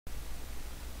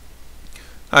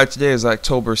Alright, today is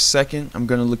October 2nd. I'm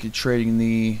going to look at trading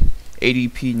the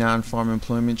ADP non-farm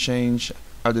employment change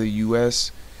out of the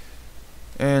US.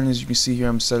 And as you can see here,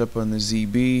 I'm set up on the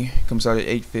ZB. It comes out at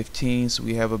 8:15, so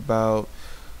we have about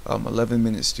 11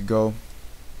 minutes to go.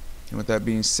 And with that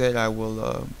being said, I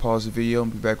will pause the video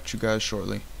and be back with you guys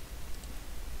shortly.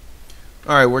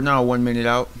 Alright, we're now 1 minute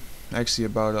out. Actually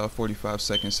about 45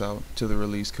 seconds out till the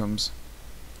release comes.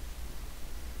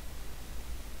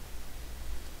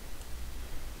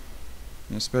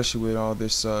 And especially with all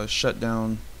this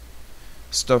shutdown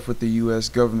stuff with the US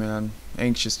government, I'm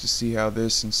anxious to see how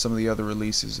this and some of the other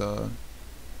releases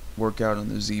work out on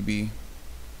the ZB.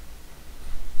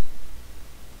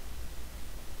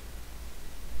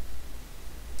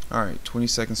 Alright, 20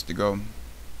 seconds to go.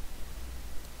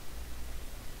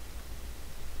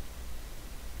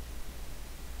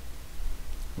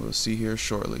 We'll see here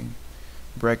shortly.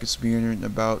 Brackets will be entered in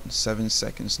about 7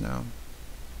 seconds now.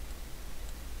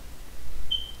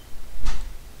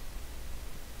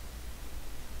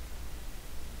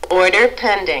 Order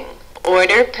pending.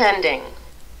 Order pending.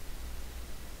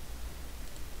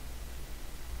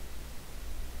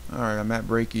 Alright, I'm at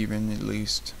break even at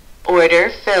least. Order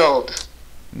filled.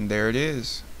 And there it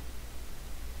is.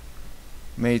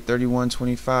 Made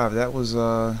 31.25. That was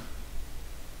not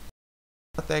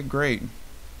that great.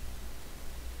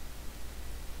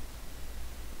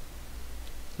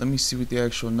 Let me see what the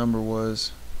actual number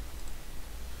was.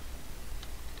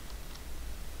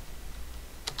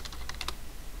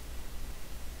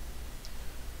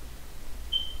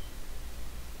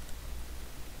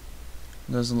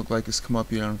 Doesn't look like it's come up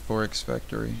yet on Forex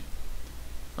Factory.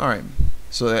 Alright,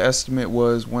 so the estimate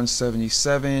was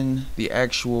 177, the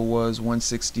actual was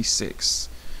 166.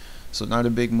 So not a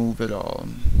big move at all.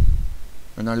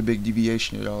 Or not a big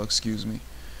deviation at all, excuse me.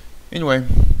 Anyway,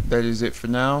 that is it for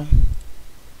now.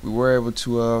 We were able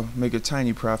to make a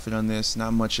tiny profit on this,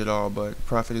 not much at all, but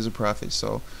profit is a profit,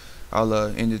 so I'll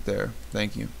end it there.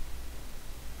 Thank you.